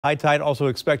High tide also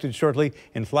expected shortly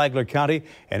in Flagler County,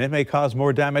 and it may cause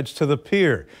more damage to the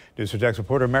pier. News4 Jax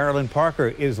reporter Marilyn Parker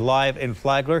is live in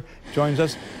Flagler, joins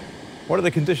us. What are the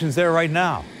conditions there right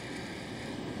now?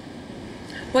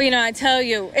 Well, I tell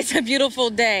you, it's a beautiful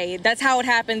day. That's how it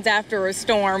happens after a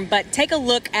storm. But take a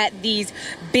look at these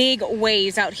big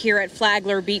waves out here at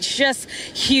Flagler Beach, just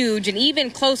huge. And even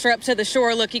closer up to the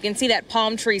shore, look, you can see that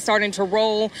palm tree starting to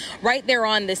roll right there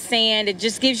on the sand. It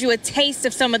just gives you a taste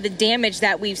of some of the damage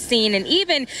that we've seen. And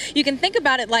even you can think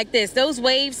about it like this. Those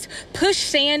waves push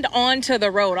sand onto the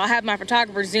road. I'll have my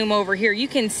photographer zoom over here. You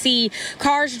can see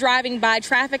cars driving by.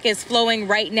 Traffic is flowing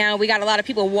right now. We got a lot of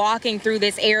people walking through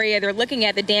this area. They're looking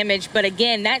at the damage, but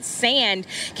again, that sand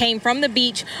came from the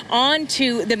beach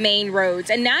onto the main roads.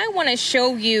 And now I want to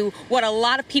show you what a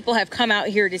lot of people have come out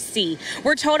here to see.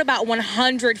 We're told about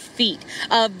 100 feet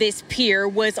of this pier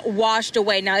was washed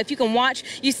away. Now, if you can watch,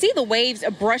 you see the waves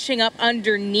brushing up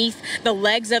underneath the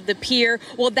legs of the pier.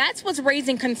 Well, that's what's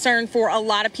raising concern for a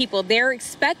lot of people. They're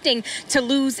expecting to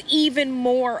lose even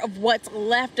more of what's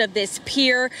left of this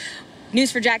pier.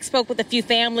 News4 Jax spoke with a few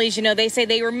families. They say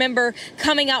they remember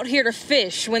coming out here to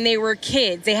fish when they were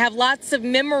kids. They have lots of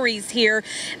memories here.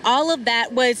 All of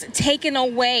that was taken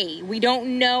away. We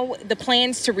don't know the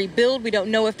plans to rebuild. We don't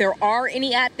know if there are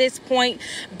any at this point,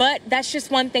 but that's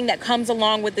just one thing that comes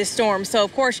along with this storm. So,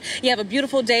 of course, you have a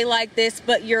beautiful day like this,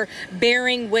 but you're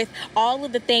bearing with all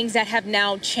of the things that have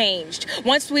now changed.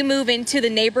 Once we move into the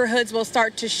neighborhoods, we'll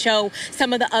start to show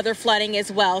some of the other flooding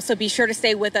as well. So be sure to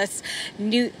stay with us.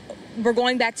 We're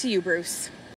going back to you, Bruce.